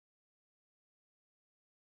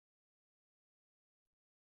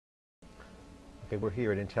Okay, we're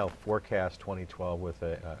here at Intel Forecast 2012 with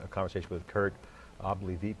a conversation with Curt,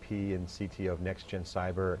 Aubley, VP and CTO of Next Gen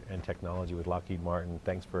Cyber and Technology with Lockheed Martin.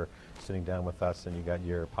 Thanks for sitting down with us, and you got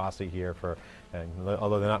your posse here for, and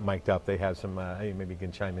although they're not mic'd up, they have some, maybe you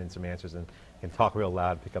can chime in some answers and talk real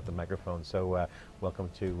loud, pick up the microphone. So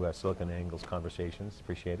welcome to SiliconANGLE's Conversations,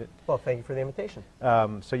 appreciate it. Well, thank you for the invitation.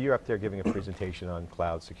 So you're up there giving a presentation on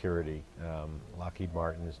cloud security. Lockheed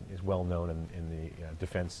Martin is well known in the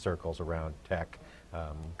defense circles around tech,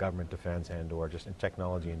 government defense and or just in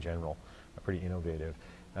technology in general, pretty innovative.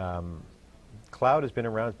 Cloud has been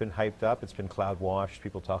around, it's been hyped up, it's been cloud washed,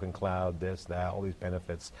 people talking cloud, this, that, all these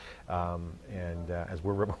benefits. As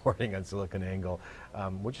we're reporting on SiliconANGLE,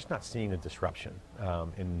 we're just not seeing a disruption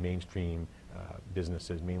in mainstream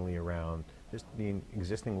businesses, mainly around just the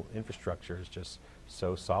existing infrastructure is just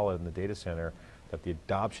so solid in the data center that the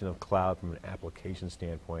adoption of cloud from an application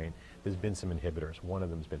standpoint, there's been some inhibitors. One of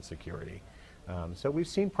them has been security. So we've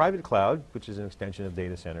seen private cloud, which is an extension of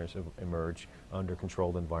data centers, emerge under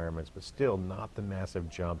controlled environments, but still not the massive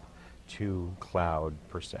jump to cloud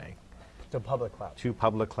per se. To public cloud. To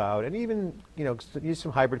public cloud, and even use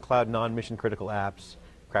some hybrid cloud, non-mission critical apps,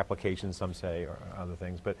 applications, some say, or other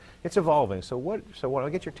things. But it's evolving. So what? So I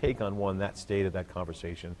get your take on that state of that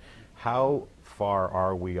conversation. How far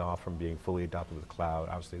are we off from being fully adopted with cloud?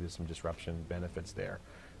 Obviously, there's some disruption benefits there,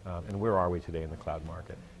 and where are we today in the cloud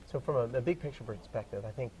market? So from a big picture perspective,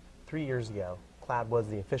 I think 3 years ago, cloud was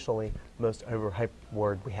the officially most overhyped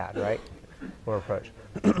word we had, right? Or approach.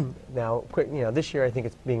 Now, this year I think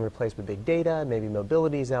it's being replaced with big data, maybe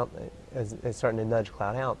mobility's out, is starting to nudge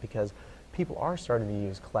cloud out because people are starting to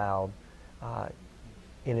use cloud and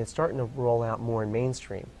it's starting to roll out more in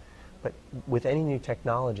mainstream. But with any new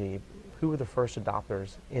technology, who are the first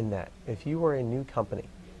adopters in that? If you were a new company,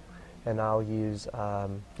 and I'll use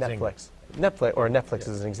Netflix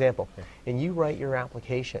as an example, and you write your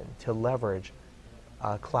application to leverage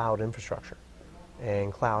cloud infrastructure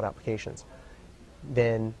and cloud applications,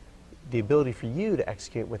 then the ability for you to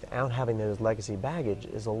execute without having those legacy baggage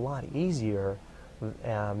is a lot easier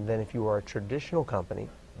than if you were a traditional company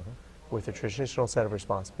with a traditional set of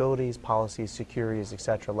responsibilities, policies, securities,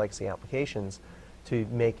 etc., legacy applications to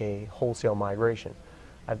make a wholesale migration.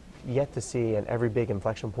 I've yet to see at every big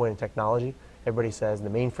inflection point in technology, everybody says the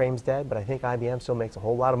mainframe's dead, but I think IBM still makes a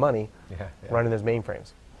whole lot of money running those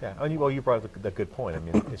mainframes. Yeah, and well, you brought up a good point. I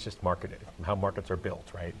mean, it's just how markets are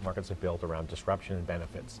built, right? Markets are built around disruption and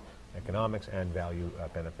benefits, economics and value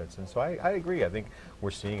benefits. And so I agree. I think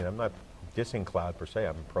we're seeing, and I'm not dissing cloud per se,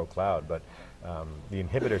 I'm pro-cloud, but the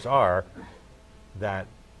inhibitors are that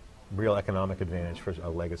real economic advantage for a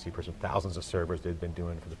legacy person. Thousands of servers they've been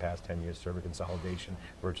doing for the past 10 years, server consolidation,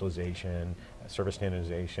 virtualization, server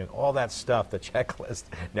standardization, all that stuff, the checklist,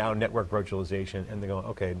 now network virtualization, and they're going,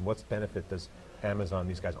 okay, what benefit does Amazon,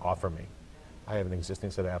 these guys offer me? I have an existing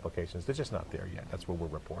set of applications. They're just not there yet. That's what we're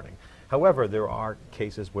reporting. However, there are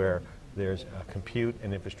cases where there's compute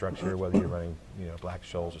and infrastructure, whether you're running Black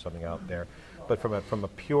Scholes or something out there. But from a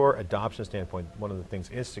pure adoption standpoint, one of the things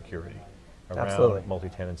is security around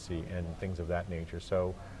multi-tenancy and things of that nature.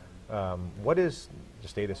 So what is the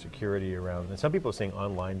state of security around, and some people are saying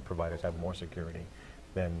online providers have more security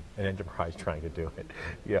than an enterprise trying to do it.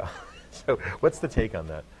 Yeah. So what's the take on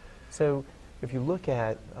that? So if you look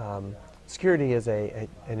at security as an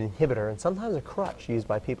inhibitor and sometimes a crutch used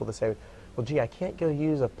by people to say, well, gee, I can't go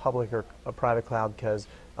use a public or a private cloud because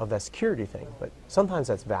of that security thing. But sometimes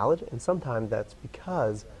that's valid, and sometimes that's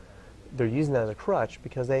because they're using that as a crutch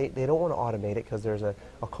because they don't want to automate it because there's a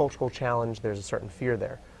cultural challenge, there's a certain fear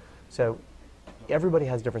there. So everybody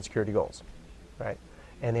has different security goals, right?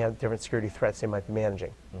 And they have different security threats they might be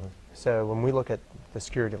managing. So when we look at the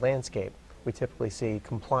security landscape, we typically see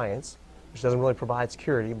compliance, which doesn't really provide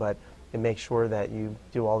security, but it makes sure that you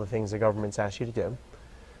do all the things the government's asked you to do.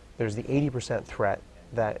 There's the 80% threat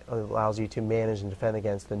that allows you to manage and defend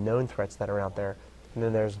against the known threats that are out there. And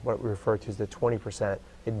then there's what we refer to as the 20%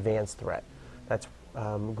 advanced threat. That's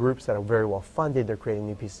groups that are very well funded. They're creating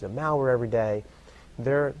new pieces of malware every day.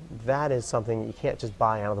 That is something you can't just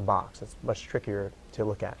buy out of the box. It's much trickier to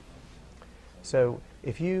look at. So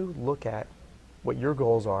if you look at what your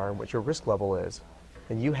goals are and what your risk level is,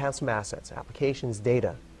 and you have some assets, applications,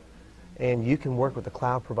 data, and you can work with a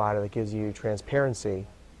cloud provider that gives you transparency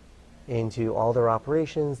into all their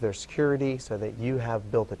operations, their security, so that you have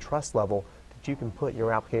built a trust level that you can put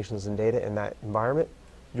your applications and data in that environment,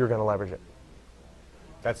 you're going to leverage it.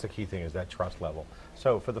 That's the key thing, is that trust level.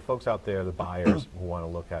 So for the folks out there, the buyers who want to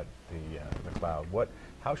look at the cloud,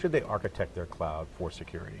 how should they architect their cloud for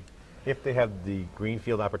security? If they have the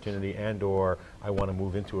greenfield opportunity and or I want to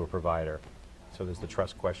move into a provider, so there's the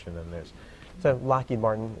trust question and this. So Lockheed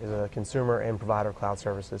Martin is a consumer and provider of cloud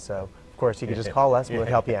services. So of course you could just call us and we'll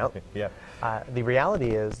help you out. Yeah. The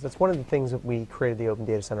reality is that's one of the things that we created the Open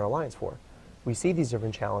Data Center Alliance for. We see these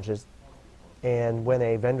different challenges, and when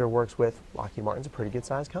a vendor works with Lockheed Martin's a pretty good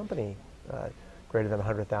sized company, greater than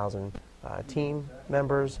 100,000 team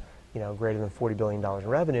members, greater than $40 billion in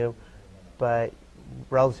revenue, but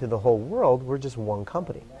relative to the whole world, we're just one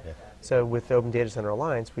company. Yeah. So with the Open Data Center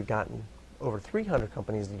Alliance, we've gotten over 300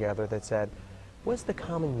 companies together that said, what's the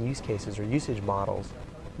common use cases or usage models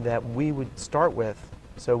that we would start with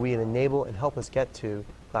so we enable and help us get to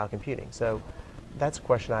cloud computing? So that's a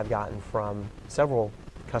question I've gotten from several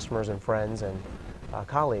customers and friends and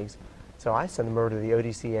colleagues. So I send them over to the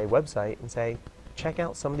ODCA website and say, check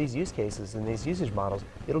out some of these use cases and these usage models.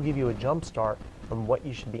 It'll give you a jump start on what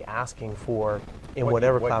you should be asking for in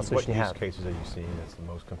whatever cloud solution you have. What use cases are you seeing that's the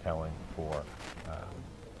most compelling for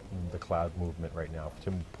the cloud movement right now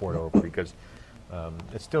to port over? Because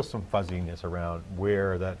it's still some fuzziness around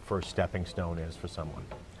where that first stepping stone is for someone.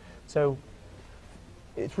 So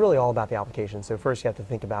it's really all about the application. So first you have to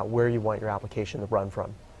think about where you want your application to run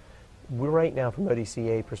from. We're right now from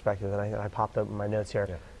ODCA perspective, and I popped up in my notes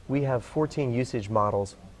here, we have 14 usage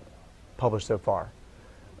models published so far.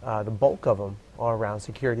 The bulk of them are around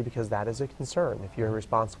security because that is a concern. If you're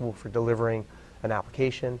responsible for delivering an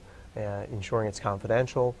application, ensuring it's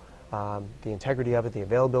confidential, the integrity of it, the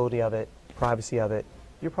availability of it, privacy of it,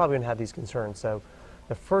 you're probably going to have these concerns. So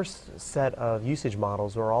the first set of usage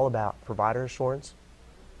models are all about provider assurance,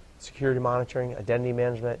 security monitoring, identity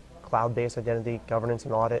management, cloud-based identity, governance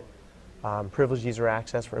and audit, privileged user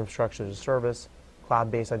access for infrastructure as a service,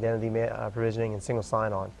 cloud-based identity provisioning, and single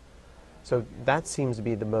sign-on. So that seems to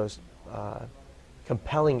be the most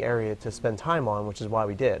compelling area to spend time on, which is why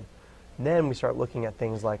we did. And then we start looking at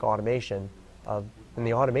things like automation, and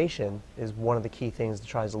the automation is one of the key things that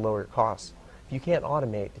tries to lower your costs. If you can't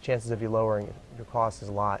automate, the chances of you lowering your costs is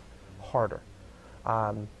a lot harder.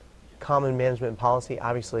 Common management and policy,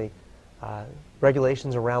 obviously,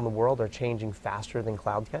 regulations around the world are changing faster than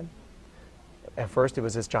cloud can. At first it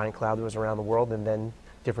was this giant cloud that was around the world, and then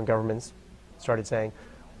different governments started saying,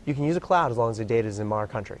 you can use a cloud as long as the data is in our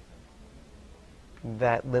country.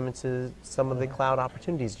 That limits some of the cloud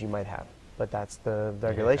opportunities you might have, but that's the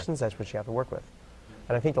regulations, that's what you have to work with.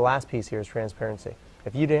 And I think the last piece here is transparency.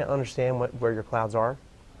 If you didn't understand where your clouds are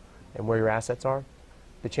and where your assets are,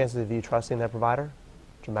 the chances of you trusting that provider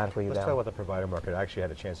dramatically go down. Let's talk about the provider market. I actually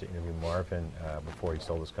had a chance to interview Marvin before he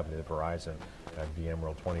sold his company to Verizon at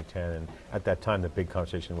VMworld 2010, and at that time the big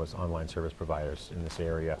conversation was online service providers in this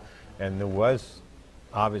area, and there was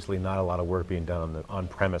obviously not a lot of work being done on the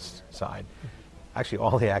on-premise side. Actually,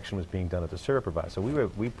 all the action was being done at the service provider. So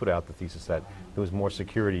we put out the thesis that there was more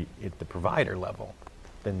security at the provider level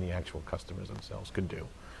than the actual customers themselves could do.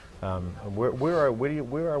 Where are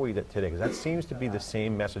we today? Because that seems to be the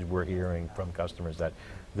same message we're hearing from customers, that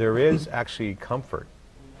there is actually comfort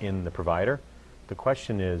in the provider. The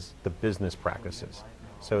question is the business practices.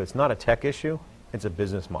 So it's not a tech issue, it's a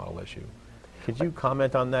business model issue. Could you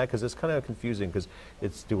comment on that? Because it's kind of confusing, because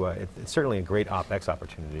it's certainly a great OpEx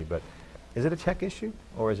opportunity, but is it a tech issue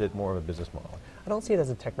or is it more of a business model? I don't see it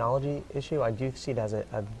as a technology issue. I do see it as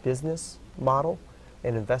a business model,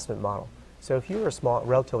 an investment model. So if you're a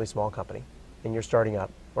relatively small company and you're starting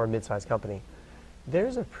up, or a mid-sized company,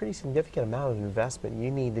 there's a pretty significant amount of investment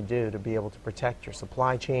you need to do to be able to protect your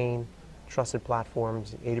supply chain, trusted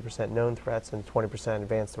platforms, 80% known threats and 20%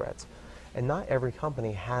 advanced threats. And not every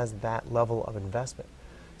company has that level of investment.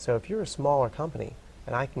 So if you're a smaller company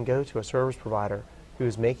and I can go to a service provider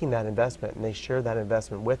who's making that investment and they share that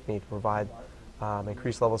investment with me to provide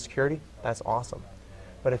increased level of security, that's awesome.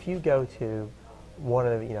 But if you go to one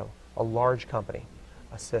of a large company,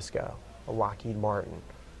 a Cisco, a Lockheed Martin,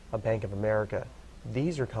 a Bank of America,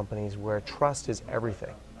 these are companies where trust is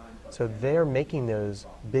everything. So they're making those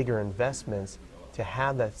bigger investments to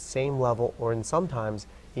have that same level, or in sometimes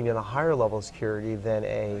even a higher level of security than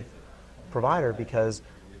a provider, because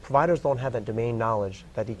providers don't have that domain knowledge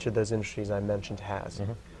that each of those industries I mentioned has.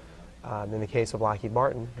 In the case of Lockheed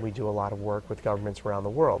Martin, we do a lot of work with governments around the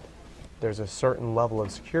world. There's a certain level of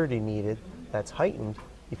security needed that's heightened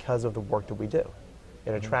because of the work that we do.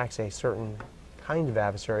 It attracts a certain kind of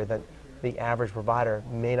adversary that the average provider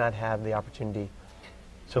may not have the opportunity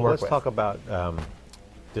to work with. So let's talk about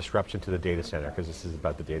disruption to the data center, because this is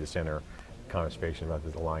about the data center conversation, about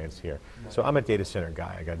the alliance here. So I'm a data center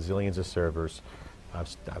guy. I got zillions of servers.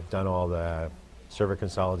 I've done all the server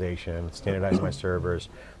consolidation, standardized my servers,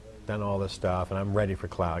 done all this stuff, and I'm ready for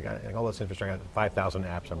cloud. I got all this infrastructure. I got 5,000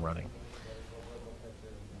 apps I'm running.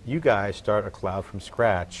 you guys start a cloud from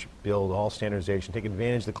scratch, build all standardization, take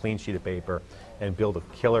advantage of the clean sheet of paper, and build a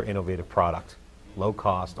killer innovative product, low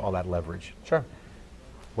cost, all that leverage. Sure.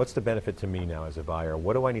 What's the benefit to me now as a buyer?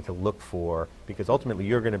 What do I need to look for? Because ultimately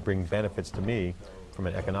you're going to bring benefits to me from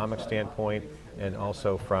an economic standpoint and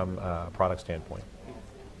also from a product standpoint.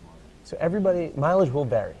 So everybody, mileage will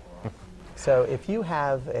vary. So if you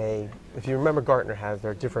remember Gartner has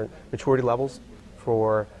their different maturity levels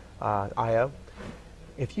for I/O.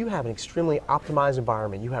 If you have an extremely optimized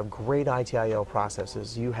environment, you have great ITIL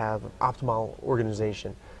processes, you have optimal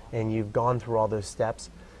organization, and you've gone through all those steps,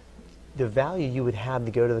 the value you would have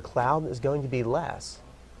to go to the cloud is going to be less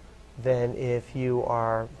than if you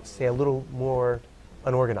are, say, a little more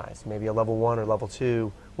unorganized, maybe a level 1 or level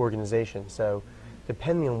 2 organization. So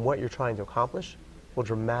depending on what you're trying to accomplish will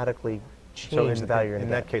dramatically change the value you're going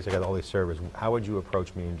to get. In that case, I got all these servers. How would you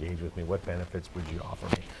approach me, engage with me? What benefits would you offer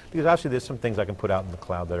me? Because obviously there's some things I can put out in the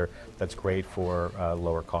cloud that's great for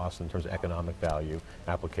lower costs in terms of economic value,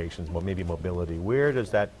 applications, maybe mobility. Where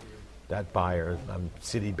does that buyer, I'm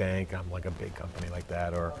Citibank, I'm like a big company like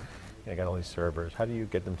that, or I got all these servers. How do you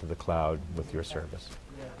get them to the cloud with your service?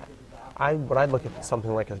 When I look at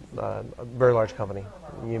something like a very large company,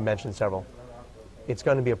 you mentioned several, it's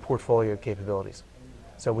going to be a portfolio of capabilities.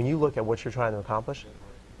 So when you look at what you're trying to accomplish,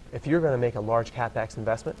 if you're going to make a large CapEx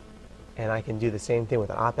investment, and I can do the same thing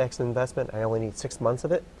with an OpEx investment, I only need 6 months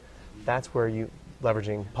of it, that's where you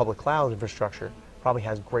leveraging public cloud infrastructure probably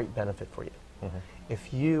has great benefit for you. Mm-hmm.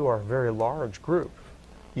 If you are a very large group,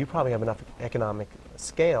 you probably have enough economic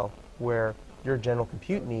scale where your general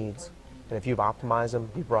compute needs, and if you've optimized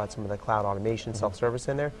them, you've brought some of the cloud automation, self-service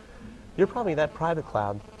in there, that private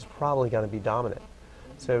cloud is probably going to be dominant.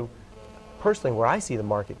 So personally, where I see the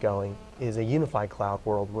market going is a unified cloud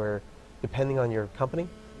world where, depending on your company,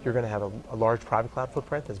 you're going to have a large private cloud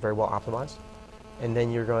footprint that's very well optimized, and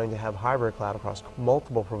then you're going to have hybrid cloud across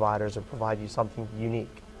multiple providers that provide you something unique.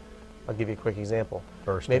 I'll give you a quick example.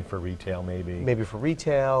 Bursting for retail, maybe. Maybe for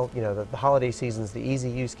retail, the holiday season's the easy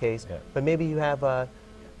use case, but maybe you have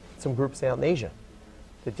some groups out in Asia.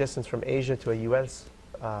 The distance from Asia to a U.S.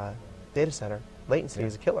 Data center, latency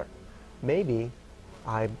is a killer. Maybe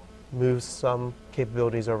I move some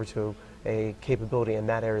capabilities over to a capability in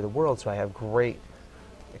that area of the world so I have great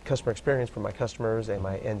customer experience for my customers and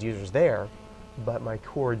my end users there, but my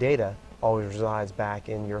core data always resides back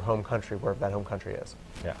in your home country, wherever that home country is.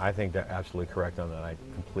 Yeah, I think they're absolutely correct on that. I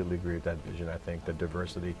completely agree with that vision. I think the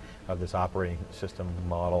diversity of this operating system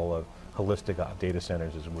model of holistic data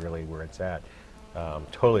centers is really where it's at.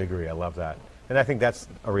 Totally agree, I love that. And I think that's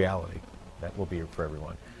a reality. That will be for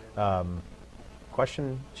everyone.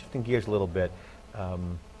 Question, shifting gears a little bit.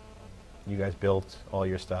 You guys built all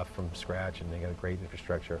your stuff from scratch and they got a great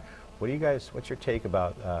infrastructure. What's your take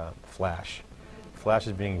about Flash? Flash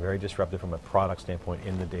is being very disruptive from a product standpoint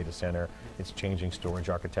in the data center. It's changing storage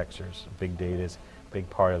architectures. Big data is a big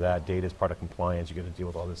part of that. Data is part of compliance. You got to deal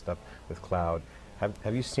with all this stuff with cloud.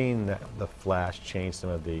 Have you seen the Flash change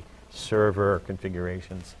some of the server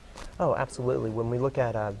configurations? Oh, absolutely. When we look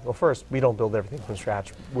at, well, first, we don't build everything from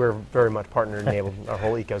scratch. We're very much partner-enabled, our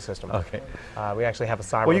whole ecosystem. Okay. We actually have a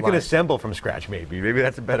cyber Well, you can assemble from scratch, maybe. Maybe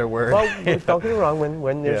that's a better word. Well, don't get me wrong.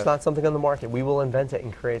 When there's not something on the market, we will invent it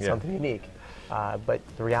and create something unique. But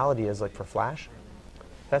the reality is, like for Flash,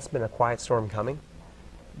 that's been a quiet storm coming.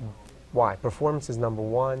 Why? Performance is number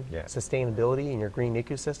one. Yeah. Sustainability in your green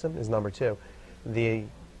ecosystem is number two. The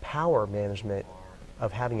power management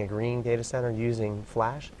of having a green data center using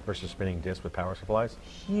Flash versus spinning disk with power supplies?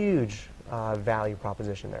 Huge value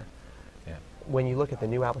proposition there. Yeah. When you look at the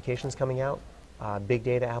new applications coming out, big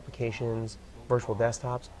data applications, virtual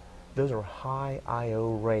desktops, those are high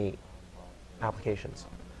I/O rate applications.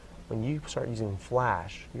 When you start using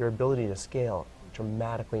Flash, your ability to scale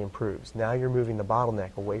dramatically improves. Now you're moving the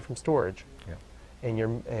bottleneck away from storage and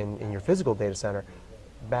your physical data center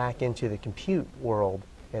back into the compute world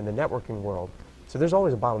and the networking world. So there's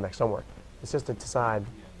always a bottleneck somewhere. It's just to decide.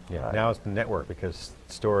 Yeah, now it's the network because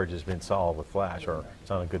storage has been solved with Flash, or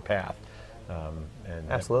it's on a good path. And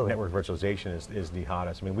absolutely. Network virtualization is the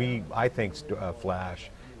hottest. I mean, I think Flash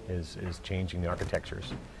is changing the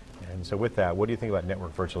architectures. And so with that, what do you think about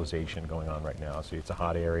network virtualization going on right now? So it's a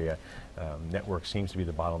hot area. Network seems to be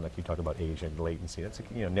the bottleneck. You talked about Asia and latency. That's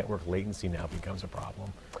network latency now becomes a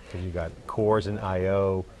problem because you got cores and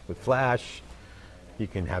I/O with Flash. You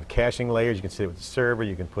can have caching layers. You can sit it with the server.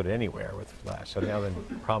 You can put it anywhere with Flash. So now the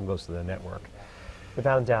problem goes to the network.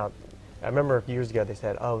 Without a doubt. I remember years ago they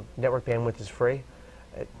said, "Oh, network bandwidth is free."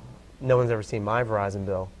 No one's ever seen my Verizon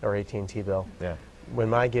bill or AT&T bill. Yeah.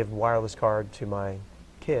 When I give wireless card to my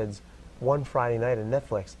kids, one Friday night at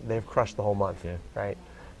Netflix, they've crushed the whole month, right?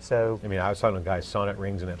 So, I mean, I was talking to guys, Sonnet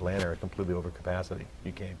rings in Atlanta are completely over capacity.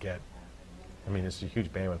 You can't get, I mean, it's a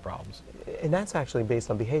huge bandwidth problems. and that's actually based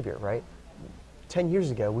on behavior, right? 10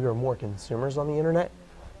 years ago, we were more consumers on the internet.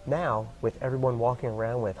 Now, with everyone walking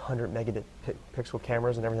around with 100 megapixel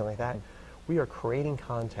cameras and everything like that, we are creating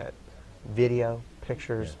content, video,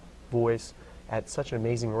 pictures, voice, at such an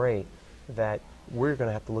amazing rate that we're going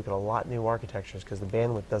to have to look at a lot new architectures because the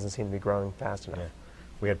bandwidth doesn't seem to be growing fast enough. Yeah.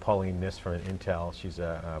 We had Pauline Niss from Intel. She's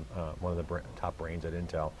one of the top brains at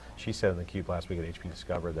Intel. She said in the Cube last week at HP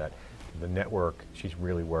Discover that the network, she's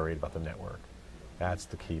really worried about the network. That's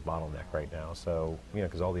the key bottleneck right now. So, you know,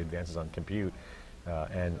 because all the advances on compute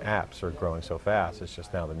and apps are growing so fast, it's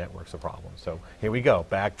just now the network's a problem. So here we go,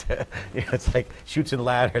 back to, you know, it's like chutes and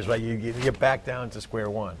ladders, right? You get back down to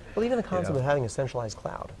square one. Well, even the concept of having a centralized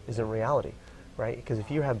cloud is in reality, right? Because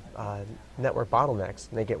if you have network bottlenecks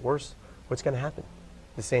and they get worse, what's going to happen?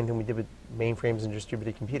 The same thing we did with mainframes and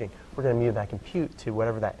distributed computing. We're going to move that compute to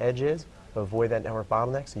whatever that edge is, avoid that network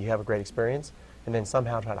bottleneck so you have a great experience, and then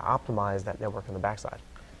somehow try to optimize that network on the backside.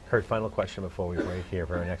 Curt, final question before we break here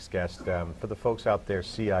for our next guest. For the folks out there,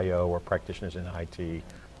 CIO or practitioners in IT,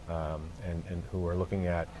 and who are looking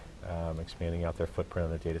at expanding out their footprint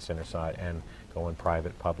on the data center side and going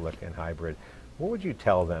private, public, and hybrid, what would you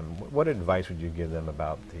tell them? What advice would you give them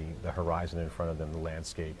about the horizon in front of them, the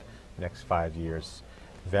landscape, next 5 years?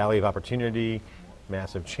 Valley of opportunity,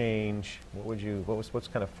 massive change. What's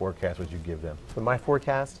kind of forecast would you give them? So my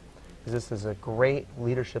forecast is this is a great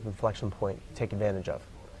leadership inflection point to take advantage of.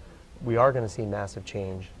 We are going to see massive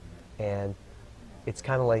change, and it's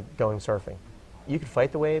kind of like going surfing. You can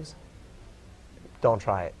fight the waves, don't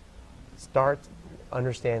try it. Start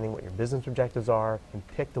understanding what your business objectives are and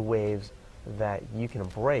pick the waves that you can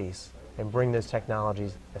embrace and bring those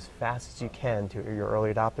technologies as fast as you can to your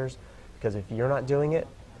early adopters, because if you're not doing it,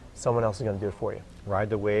 someone else is going to do it for you. Ride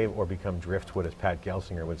the wave or become driftwood, as Pat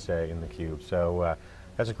Gelsinger would say in theCUBE. So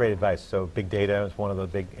that's a great advice. So big data is one of the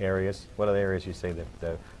big areas. What are the areas you say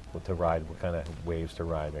that to ride, what kind of waves to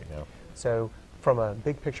ride right now? So from a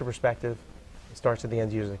big picture perspective, it starts at the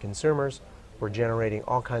end user, the consumers. We're generating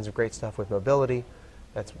all kinds of great stuff with mobility.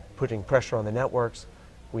 That's putting pressure on the networks.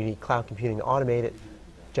 We need cloud computing to automate it,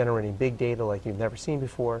 generating big data like you've never seen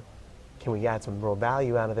before. Can we add some real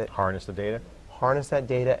value out of it? Harness the data? Harness that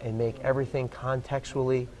data and make everything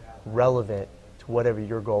contextually relevant to whatever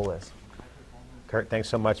your goal is. Curt, thanks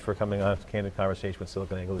so much for coming on Candid Conversation with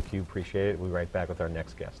SiliconANGLE theCUBE. Appreciate it. We'll be right back with our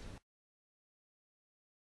next guest.